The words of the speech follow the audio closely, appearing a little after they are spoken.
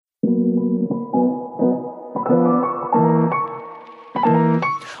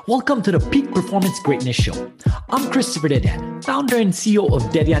Welcome to the Peak Performance Greatness Show. I'm Christopher Dedian, founder and CEO of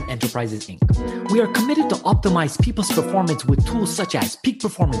Dedian Enterprises, Inc. We are committed to optimize people's performance with tools such as peak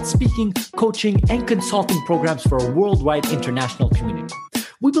performance speaking, coaching, and consulting programs for a worldwide international community.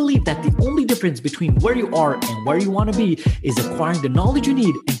 We believe that the only difference between where you are and where you want to be is acquiring the knowledge you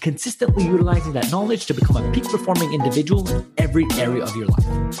need and consistently utilizing that knowledge to become a peak performing individual in every area of your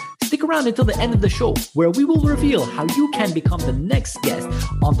life. Stick around until the end of the show, where we will reveal how you can become the next guest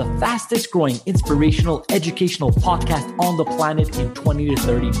on the fastest growing inspirational educational podcast on the planet in 20 to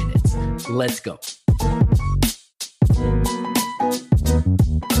 30 minutes. Let's go.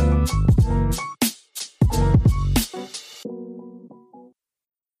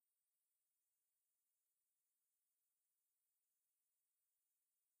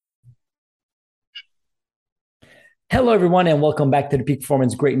 Hello, everyone, and welcome back to the Peak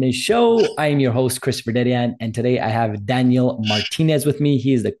Performance Greatness Show. I am your host, Christopher Dedian, and today I have Daniel Martinez with me.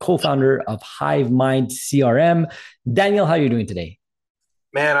 He is the co-founder of Hive CRM. Daniel, how are you doing today?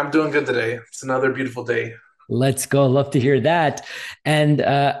 Man, I'm doing good today. It's another beautiful day. Let's go. Love to hear that. And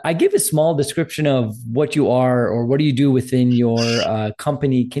I give a small description of what you are or what do you do within your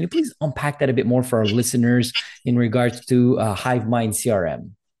company. Can you please unpack that a bit more for our listeners in regards to Hive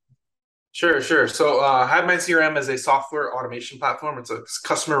CRM? Sure. So Hive CRM is a software automation platform. It's a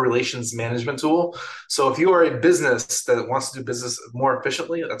customer relations management tool. So if you are a business that wants to do business more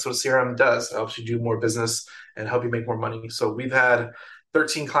efficiently, that's what CRM does. It helps you do more business and help you make more money. So we've had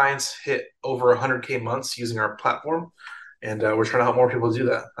 13 clients hit over 100K months using our platform. And we're trying to help more people do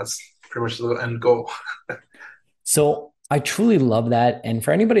that. That's pretty much the end goal. So I truly love that. And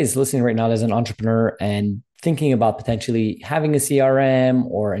for anybody who's listening right now as an entrepreneur and thinking about potentially having a CRM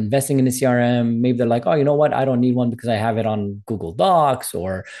or investing in a CRM, maybe they're like, oh, you know what? I don't need one because I have it on Google Docs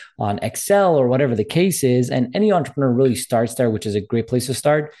or on Excel or whatever the case is. And any entrepreneur really starts there, which is a great place to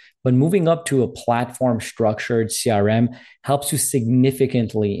start. But moving up to a platform structured CRM helps you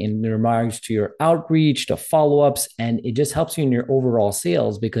significantly in regards to your outreach, to follow-ups, and it just helps you in your overall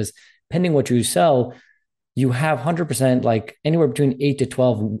sales because depending what you sell, you have 100%, like anywhere between 8 to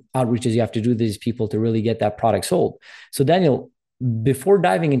 12 outreaches you have to do to these people to really get that product sold. So Daniel, before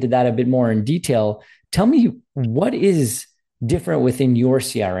diving into that a bit more in detail, tell me what is different within your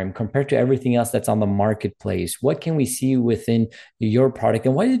CRM compared to everything else that's on the marketplace? What can we see within your product?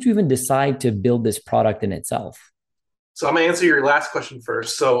 And why did you even decide to build this product in itself? So I'm gonna answer your last question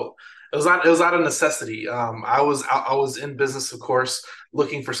first. So it was out of necessity. I was in business, of course,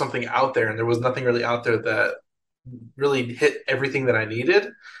 looking for something out there, and there was nothing really out there that really hit everything that I needed.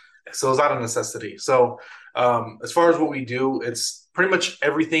 So it was out of necessity. So as far as what we do, it's pretty much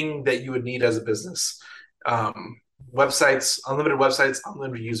everything that you would need as a business. Websites,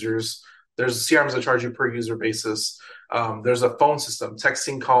 unlimited users. There's CRMs that charge you per user basis. There's a phone system,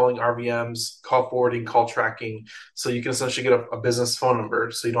 texting, calling, RVMs, call forwarding, call tracking. So you can essentially get a business phone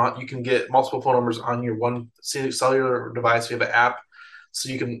number. So you can get multiple phone numbers on your one cellular device. You have an app, so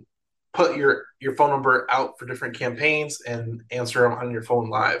you can put your phone number out for different campaigns and answer them on your phone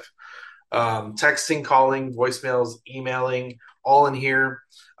live. Texting, calling, voicemails, emailing, all in here.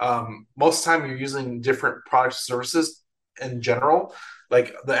 Most of the time, you're using different products and services in general.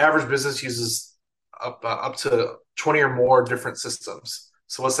 Like the average business uses up to 20 or more different systems.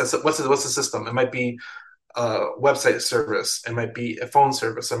 So what's the system? It might be a website service. It might be a phone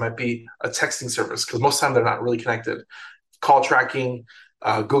service. It might be a texting service because most of the time they're not really connected. Call tracking,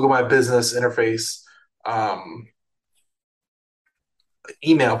 Google My Business interface,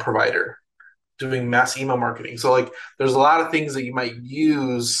 email provider, doing mass email marketing. So like there's a lot of things that you might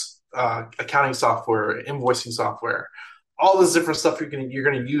use, accounting software, invoicing software, all this different stuff you're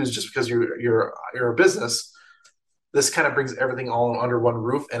gonna use just because you're a business. This kind of brings everything all under one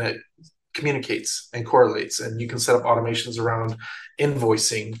roof, and it communicates and correlates. And you can set up automations around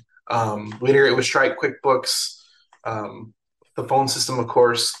invoicing. We integrate with Stripe, QuickBooks, the phone system, of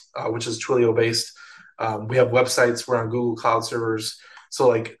course, which is Twilio based. We have websites. We're on Google Cloud servers. So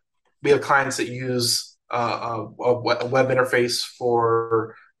like we have clients that use a web interface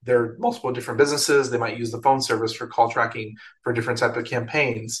for their multiple different businesses. They might use the phone service for call tracking for different type of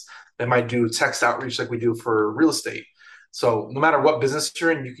campaigns. They might do text outreach like we do for real estate. So no matter what business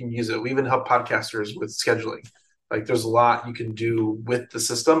you're in, you can use it. We even help podcasters with scheduling. Like there's a lot you can do with the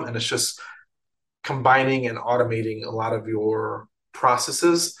system, and it's just combining and automating a lot of your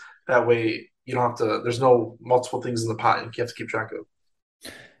processes. That way you don't have to, there's no multiple things in the pot you have to keep track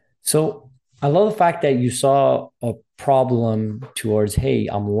of. So I love the fact that you saw a problem towards, hey,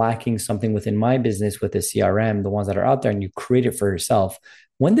 I'm lacking something within my business with the CRM, the ones that are out there, and you create it for yourself.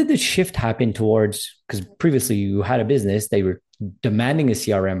 When did the shift happen towards, because previously you had a business, demanding a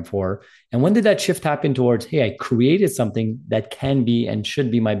CRM for? And when did that shift happen towards, hey, I created something that can be and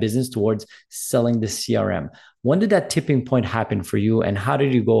should be my business towards selling the CRM? When did that tipping point happen for you? And how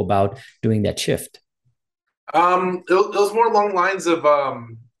did you go about doing that shift? It was more along the lines of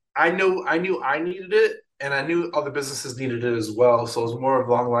I knew I needed it, and I knew other businesses needed it as well. So it was more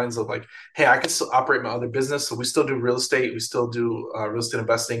along the lines of like, hey, I can still operate my other business. So we still do real estate, we still do real estate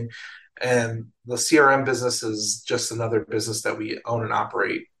investing, and the CRM business is just another business that we own and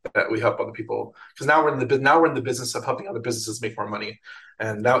operate that we help other people. Because now we're in the business of helping other businesses make more money,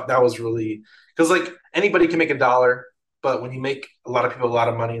 and that was really because like anybody can make a dollar, but when you make a lot of people a lot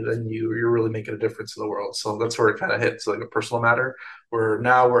of money, then you're really making a difference in the world. So that's where it kind of hits like a personal matter, where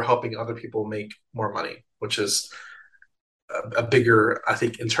now we're helping other people make more money, which is a bigger, I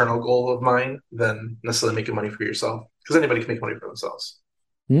think, internal goal of mine than necessarily making money for yourself, because anybody can make money for themselves.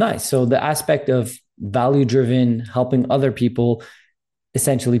 Nice. So the aspect of value driven, helping other people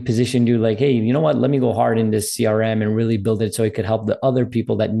essentially positioned you like, hey, you know what? Let me go hard in this CRM and really build it so it could help the other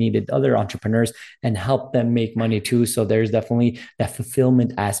people that needed, other entrepreneurs, and help them make money too. So there's definitely that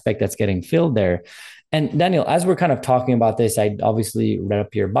fulfillment aspect that's getting filled there. And Daniel, as we're kind of talking about this, I obviously read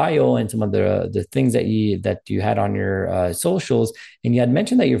up your bio and some of the things that you had on your socials, and you had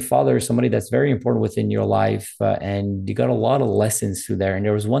mentioned that your father is somebody that's very important within your life, and you got a lot of lessons through there. And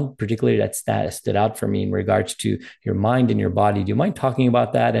there was one particularly that stood out for me in regards to your mind and your body. Do you mind talking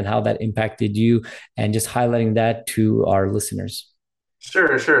about that and how that impacted you, and just highlighting that to our listeners?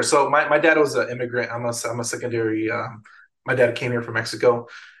 Sure, sure. So my dad was an immigrant. I'm a secondary. My dad came here from Mexico,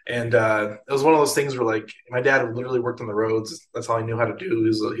 and it was one of those things where like my dad literally worked on the roads. That's all he knew how to do.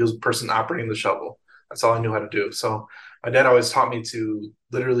 He was a person operating the shovel. That's all I knew how to do. So my dad always taught me to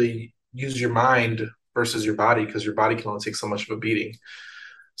literally use your mind versus your body, because your body can only take so much of a beating.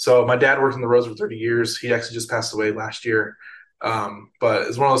 So my dad worked on the roads for 30 years. He actually just passed away last year. But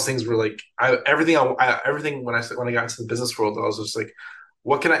it's one of those things where like everything when I got into the business world, I was just like,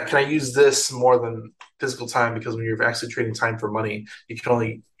 what can I use this more than physical time? Because when you're actually trading time for money, you can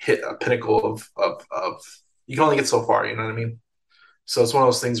only hit a pinnacle of you can only get so far. You know what I mean? So it's one of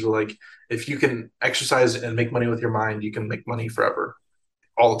those things where like if you can exercise and make money with your mind, you can make money forever,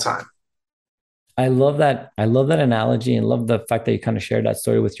 all the time. I love that. I love that analogy and love the fact that you kind of shared that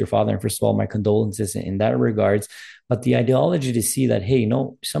story with your father. And first of all, my condolences in that regards. But the ideology to see that, hey,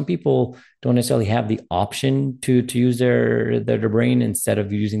 some people don't necessarily have the option to use their brain instead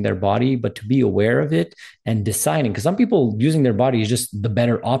of using their body, but to be aware of it and deciding. Because some people using their body is just the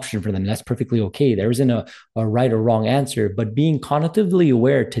better option for them. That's perfectly okay. There isn't a right or wrong answer, but being cognitively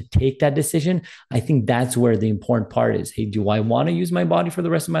aware to take that decision, I think that's where the important part is. Hey, do I want to use my body for the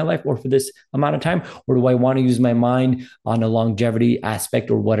rest of my life or for this amount of time? Or do I want to use my mind on a longevity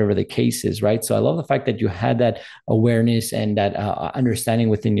aspect or whatever the case is, right? So I love the fact that you had that awareness and that understanding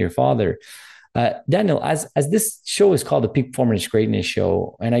within your father. Daniel, as this show is called the Peak Performance Greatness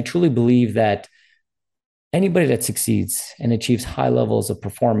Show, and I truly believe that anybody that succeeds and achieves high levels of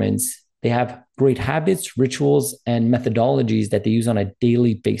performance, they have great habits, rituals, and methodologies that they use on a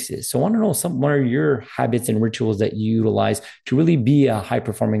daily basis. So I want to know what are your habits and rituals that you utilize to really be a high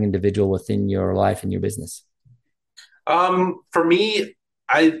performing individual within your life and your business? For me,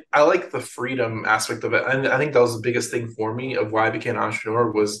 I like the freedom aspect of it. And I think that was the biggest thing for me of why I became an entrepreneur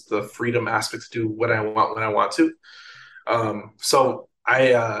was the freedom aspect to do what I want when I want to. So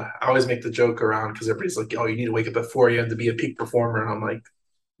I always make the joke around because everybody's like, oh, you need to wake up at 4 a.m. to be a peak performer. And I'm like,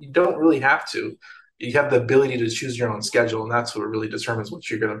 you don't really have to. You have the ability to choose your own schedule, and that's what really determines what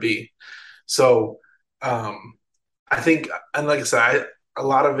you're going to be. So um, I think, and like I said, a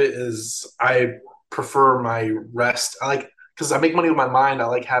lot of it is I prefer my rest. I like because I make money with my mind. I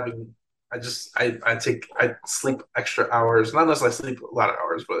like having. I sleep extra hours. Not necessarily sleep a lot of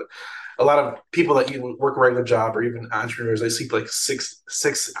hours, but a lot of people that you work a regular job or even entrepreneurs, they sleep like six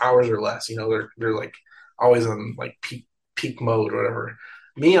hours or less. You know, they're like always on like peak mode or whatever.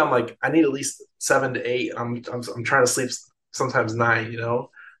 Me, I'm like I need at least 7 to 8. I'm trying to sleep sometimes 9. You know,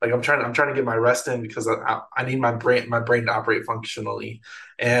 like I'm trying to get my rest in because I need my brain to operate functionally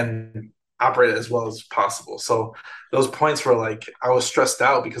and operate as well as possible. So those points were like I was stressed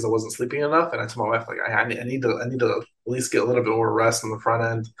out because I wasn't sleeping enough, and I told my wife like I need to at least get a little bit more rest on the front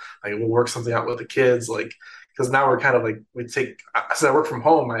end. Like we'll work something out with the kids, like because now we're kind of like we take. Since I work from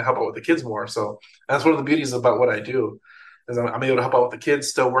home, I help out with the kids more. So that's one of the beauties about what I do is I'm able to help out with the kids,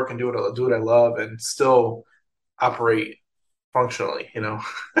 still work and do what I love, and still operate functionally. You know.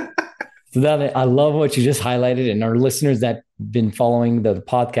 So that I love what you just highlighted, and our listeners that been following the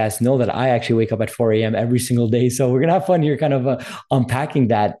podcast know that I actually wake up at 4 a.m. every single day. So we're gonna have fun here, kind of unpacking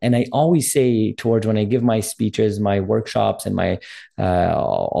that. And I always say towards when I give my speeches, my workshops, and my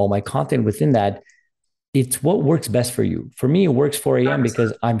all my content within that, it's what works best for you. For me, it works 4 a.m.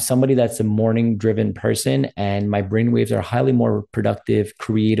 because I'm somebody that's a morning driven person and my brain waves are highly more productive,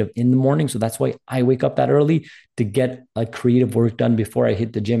 creative in the morning. So that's why I wake up that early to get a creative work done before I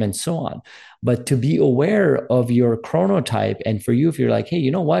hit the gym and so on. But to be aware of your chronotype, and for you, if you're like, hey, you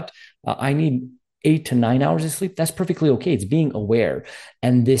know what, I need 8 to 9 hours of sleep, that's perfectly okay. It's being aware.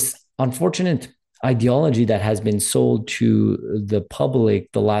 And this unfortunate ideology that has been sold to the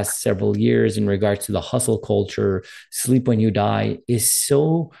public the last several years in regards to the hustle culture, sleep when you die, is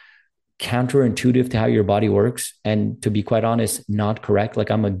so counterintuitive to how your body works. And to be quite honest, not correct. Like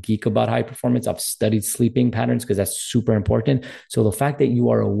I'm a geek about high performance. I've studied sleeping patterns because that's super important. So the fact that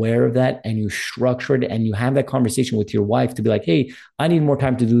you are aware of that and you structure it and you have that conversation with your wife to be like, hey, I need more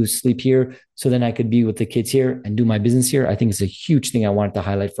time to do sleep here. So then I could be with the kids here and do my business here. I think it's a huge thing I wanted to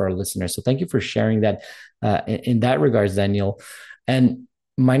highlight for our listeners. So thank you for sharing that in that regards, Daniel. And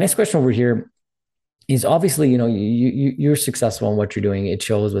my next question over here is obviously, you're successful in what you're doing. It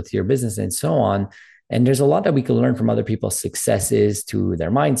shows with your business and so on. And there's a lot that we can learn from other people's successes, to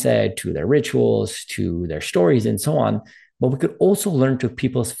their mindset, to their rituals, to their stories and so on. But we could also learn to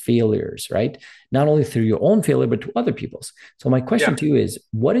people's failures, right? Not only through your own failure, but to other people's. So my Yeah. question to you is,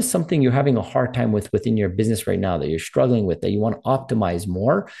 what is something you're having a hard time with within your business right now that you're struggling with, that you want to optimize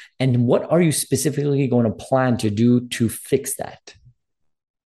more? And what are you specifically going to plan to do to fix that?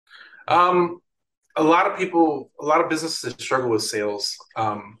 Um, a lot of people, a lot of businesses struggle with sales,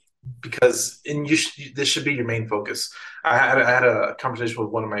 because and this should be your main focus. I had a conversation with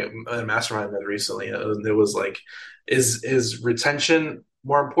one of my mastermind members recently, and it was like, is retention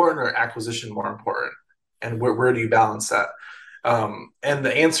more important or acquisition more important, and where do you balance that? And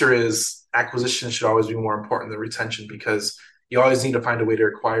the answer is acquisition should always be more important than retention, because you always need to find a way to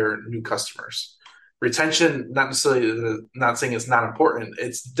acquire new customers. Retention, not necessarily, not saying it's not important.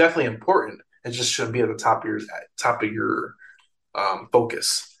 It's definitely important. It just shouldn't be at the top of your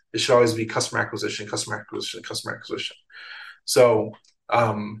focus. It should always be customer acquisition, customer acquisition, customer acquisition. So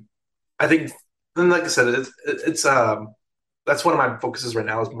I think, then like I said, it's that's one of my focuses right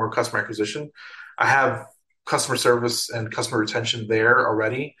now, is more customer acquisition. I have customer service and customer retention there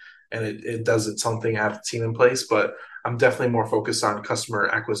already, and it does its own thing. I have a team in place, but I'm definitely more focused on customer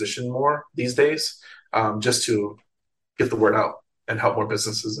acquisition more these days, just to get the word out and help more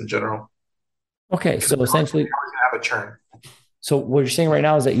businesses in general. Okay, Because so we're always essentially, going to have a churn. so what you're saying right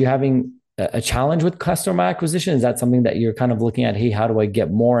now is that you're having a challenge with customer acquisition. Is that something that you're kind of looking at? Hey, how do I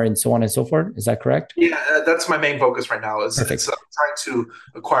get more and so on and so forth? Is that correct? Yeah, that's my main focus right now. Is it's Perfect. trying to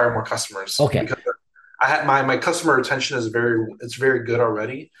acquire more customers, Okay. because I had my customer retention is very good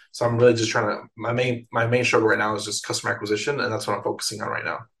already. So I'm really just trying to, my main struggle right now is just customer acquisition, and that's what I'm focusing on right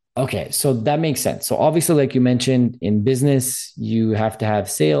now. Okay, so that makes sense. So obviously, like you mentioned, in business, you have to have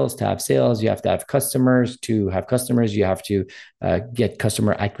sales. To have sales, you have to have customers. To have customers, you have to get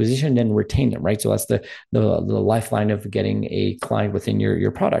customer acquisition and retain them, right? So that's the lifeline of getting a client within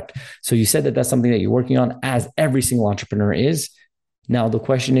your product. So you said that that's something that you're working on, as every single entrepreneur is. Now, the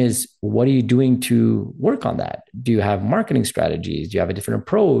question is, what are you doing to work on that? Do you have marketing strategies? Do you have a different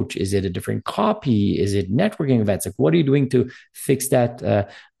approach? Is it a different copy? Is it networking events? Like, what are you doing to fix that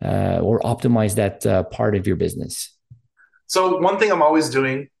or optimize that part of your business? So one thing I'm always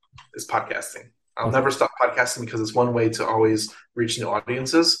doing is podcasting. I'll Okay. never stop podcasting, because it's one way to always reach new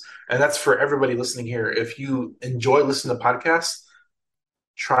audiences. And that's for everybody listening here. If you enjoy listening to podcasts,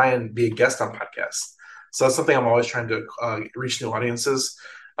 try and be a guest on podcasts. So that's something I'm always trying to reach new audiences.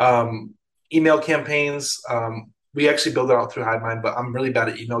 Um, Email campaigns. We actually build it out through Hive, but I'm really bad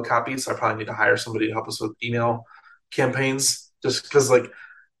at email copy, so I probably need to hire somebody to help us with email campaigns. Just because, like,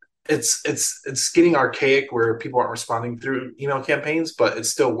 it's getting archaic where people aren't responding through email campaigns, but it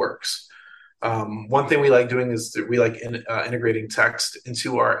still works. One thing we like doing is that we like integrating text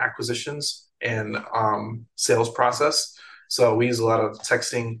into our acquisitions and sales process. So we use a lot of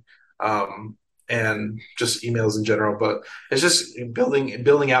texting, and just emails in general. But it's just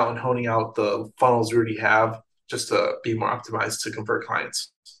building out and honing out the funnels we already have, just to be more optimized to convert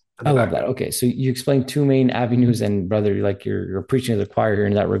clients in I the love back that. end. Okay, so you explained two main avenues, and brother, like you're preaching to the choir here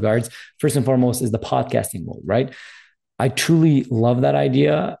in that regards. First and foremost is the podcasting mode, right? I truly love that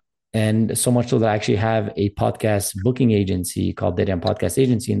idea. And so much so that I actually have a podcast booking agency called Data and Podcast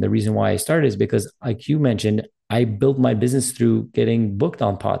Agency. And the reason why I started is because, like you mentioned, I built my business through getting booked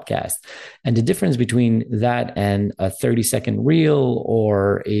on podcasts. And the difference between that and a 30-second reel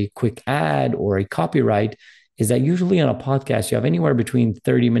or a quick ad or a copyright is that usually on a podcast, you have anywhere between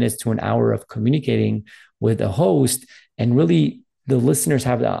 30 minutes to an hour of communicating with a host. And really, the listeners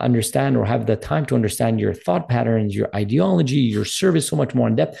have to understand or have the time to understand your thought patterns, your ideology, your service so much more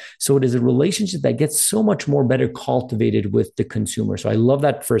in depth. So it is a relationship that gets so much more better cultivated with the consumer. So I love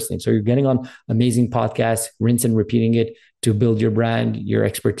that first thing. So you're getting on amazing podcasts, rinse and repeating it to build your brand, your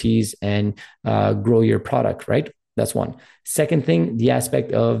expertise, and grow your product, right? That's one. Second thing, the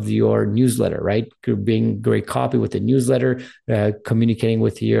aspect of your newsletter, right? Being great copy with the newsletter, communicating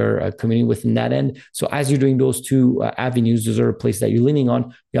with your community within that end. So as you're doing those two avenues, those are a place that you're leaning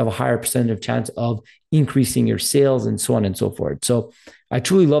on, you have a higher percentage of chance of increasing your sales and so on and so forth. So I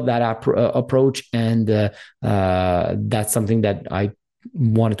truly love that approach. And that's something that I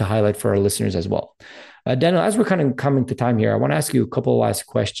wanted to highlight for our listeners as well. Daniel, as we're kind of coming to time here, I want to ask you a couple of last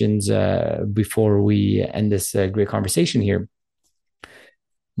questions before we end this great conversation here.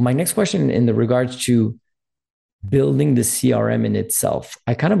 My next question in the regards to building the CRM in itself,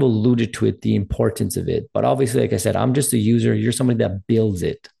 I kind of alluded to it, the importance of it. But obviously, like I said, I'm just a user. You're somebody that builds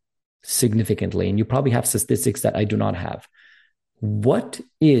it significantly, and you probably have statistics that I do not have. What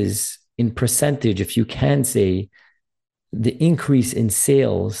is, in percentage, if you can say, the increase in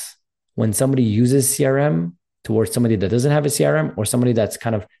sales when somebody uses CRM towards somebody that doesn't have a CRM or somebody that's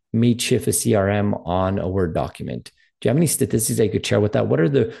kind of made shift a CRM on a Word document? Do you have any statistics that you could share with that? What are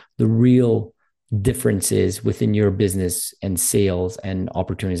the real differences within your business and sales and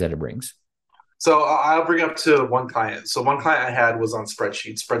opportunities that it brings? So I'll bring up to one client. So one client I had was on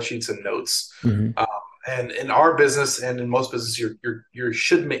spreadsheets and notes. Mm-hmm. And in our business and in most business, you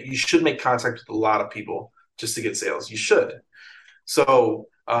should make contact with a lot of people just to get sales. You should. So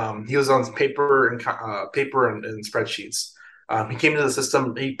he was on paper and spreadsheets. He came into the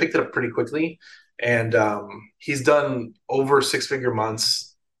system. He picked it up pretty quickly, and he's done over six-figure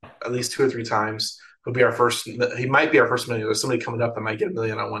months at least two or three times. He'll be our first. He might be our first million. There's somebody coming up that might get a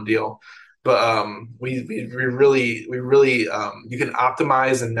million on one deal. But we really you can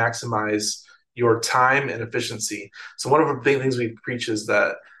optimize and maximize your time and efficiency. So one of the big things we preach is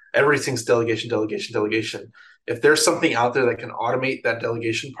that everything's delegation, delegation, delegation. If there's something out there that can automate that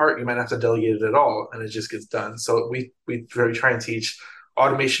delegation part, you might not have to delegate it at all, and it just gets done. So we try and teach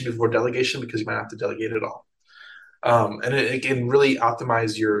automation before delegation because you might have to delegate it all, and it can really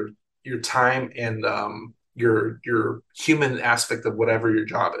optimize your time and your human aspect of whatever your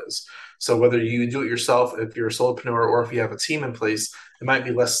job is. So whether you do it yourself, if you're a solopreneur, or if you have a team in place, it might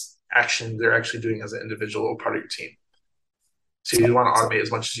be less action they're actually doing as an individual or part of your team. So you want to automate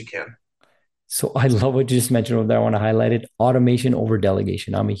as much as you can. So I love what you just mentioned over there. I want to highlight it: automation over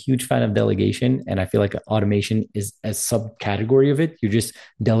delegation. I'm a huge fan of delegation, and I feel like automation is a subcategory of it. You're just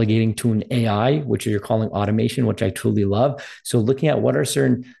delegating to an AI, which you're calling automation, which I truly love. So looking at what are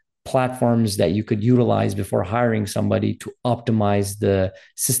certain platforms that you could utilize before hiring somebody to optimize the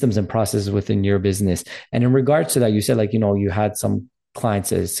systems and processes within your business. And in regards to that, you said like, you had some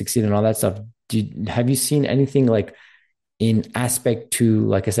clients that succeed and all that stuff. Have you seen anything like in aspect to,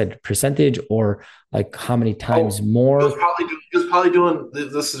 like I said, percentage or like how many times more? He was probably doing,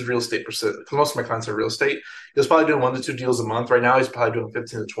 this is real estate percent, because most of my clients are real estate. He was probably doing 1 to 2 deals a month. Right now, he's probably doing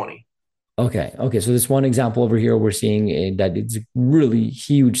 15 to 20. Okay. So this one example over here, we're seeing that it's really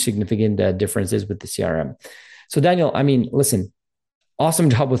huge, significant differences with the CRM. So Daniel, I mean, listen, awesome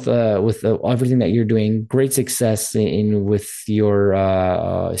job with everything that you're doing. Great success in with your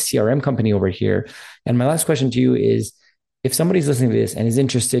CRM company over here. And my last question to you is, if somebody's listening to this and is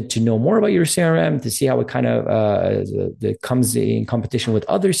interested to know more about your CRM, to see how it kind of comes in competition with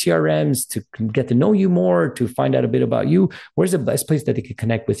other CRMs, to get to know you more, to find out a bit about you, where's the best place that they could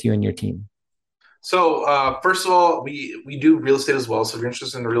connect with you and your team? So first of all, we do real estate as well. So if you're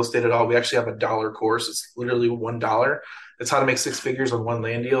interested in real estate at all, we actually have a dollar course. It's literally $1. It's how to make six figures on one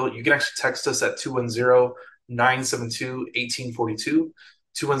land deal. You can actually text us at 210-972-1842.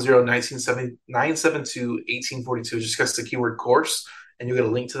 210-972-1842. Just gets the keyword course, and you'll get a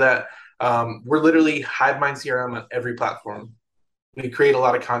link to that. We're literally Hive Mind CRM on every platform. We create a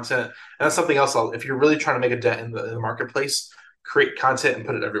lot of content, and that's something else. If you're really trying to make a dent in the marketplace, create content and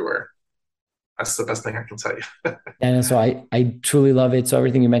put it everywhere. That's the best thing I can tell you. And so I truly love it. So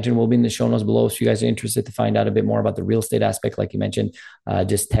everything you mentioned will be in the show notes below. So you guys are interested to find out a bit more about the real estate aspect, like you mentioned,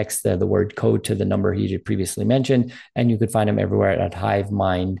 just text the word code to the number he previously mentioned, and you could find him everywhere at Hive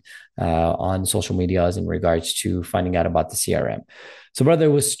Mind on social medias in regards to finding out about the CRM. So brother,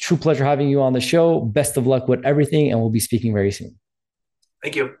 it was a true pleasure having you on the show. Best of luck with everything, and we'll be speaking very soon.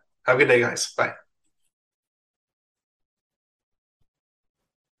 Thank you. Have a good day, guys. Bye.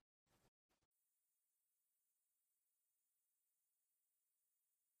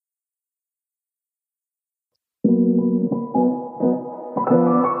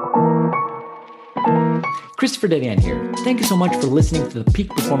 Christopher Dedian here. Thank you so much for listening to the Peak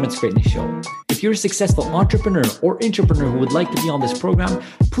Performance Greatness Show. If you're a successful entrepreneur or intrapreneur who would like to be on this program,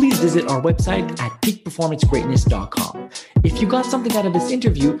 please visit our website at peakperformancegreatness.com. If you got something out of this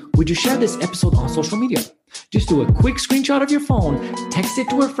interview, would you share this episode on social media? Just do a quick screenshot of your phone, text it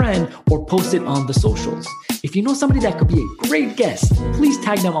to a friend, or post it on the socials. If you know somebody that could be a great guest, please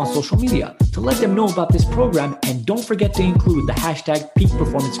tag them on social media to let them know about this program, and don't forget to include the hashtag Peak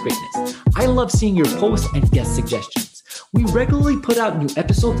Performance Greatness. I love seeing your posts and guest suggestions. We regularly put out new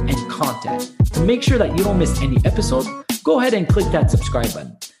episodes and content. To make sure that you don't miss any episode, go ahead and click that subscribe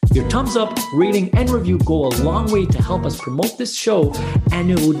button. Your thumbs up, rating, and review go a long way to help us promote this show, and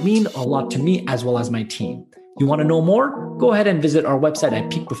it would mean a lot to me as well as my team. You want to know more? Go ahead and visit our website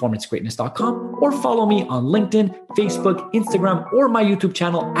at peakperformancegreatness.com or follow me on LinkedIn, Facebook, Instagram, or my YouTube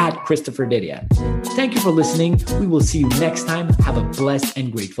channel at Christopher Dedian. Thank you for listening. We will see you next time. Have a blessed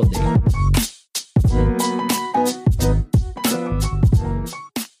and grateful day.